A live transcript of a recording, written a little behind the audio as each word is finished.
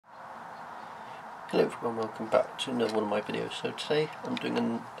Hello everyone, welcome back to another one of my videos. So today I'm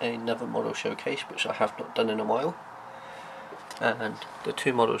doing another model showcase which I have not done in a while, and the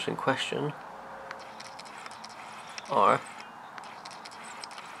two models in question are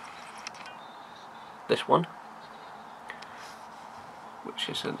this one, which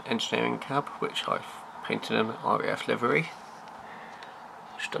is an engineering cab which I've painted in an RAF livery.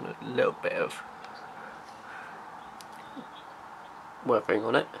 Just done a little bit of weathering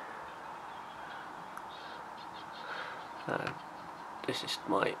on it. This is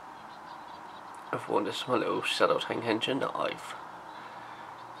my other one. This is my little saddle tank engine that I've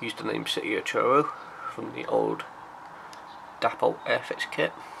used the name City Churro from the old Dapple Airfix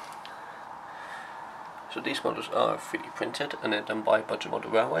kit. So these models are 3D printed and they're done by Budget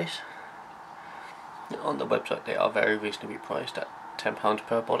Model Railways. On the website they are very reasonably priced at £10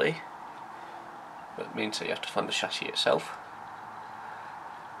 per body, but it means that you have to fund the chassis itself.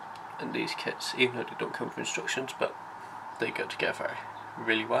 And these kits, even though they don't come with instructions, but they go together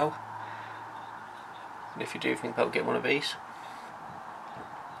really well. And if you do think about getting one of these,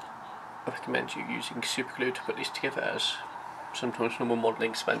 I recommend you using super glue to put these together, as sometimes normal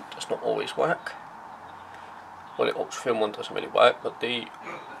modelling cement does not always work. Well, the ultra thin one doesn't really work, but the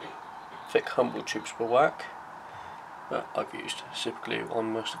thick humble tubes will work. But I've used super glue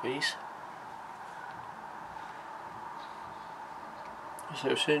on most of these.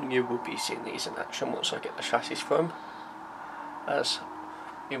 So soon you will be seeing these in action once I get the chassis from, as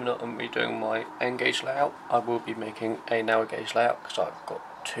even though I'm redoing my end gauge layout, I will be making a narrow gauge layout because I've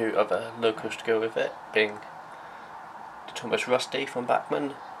got two other locos to go with it, being the Thomas Rusty from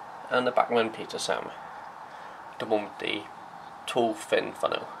Bachmann and the Bachmann Peter Sam, the one with the tall thin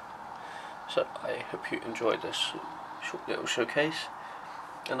funnel. So I hope you enjoyed this short little showcase,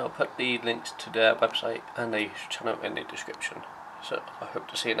 and I'll put the links to their website and their YouTube channel in the description. So I hope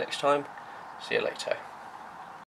to see you next time. See you later.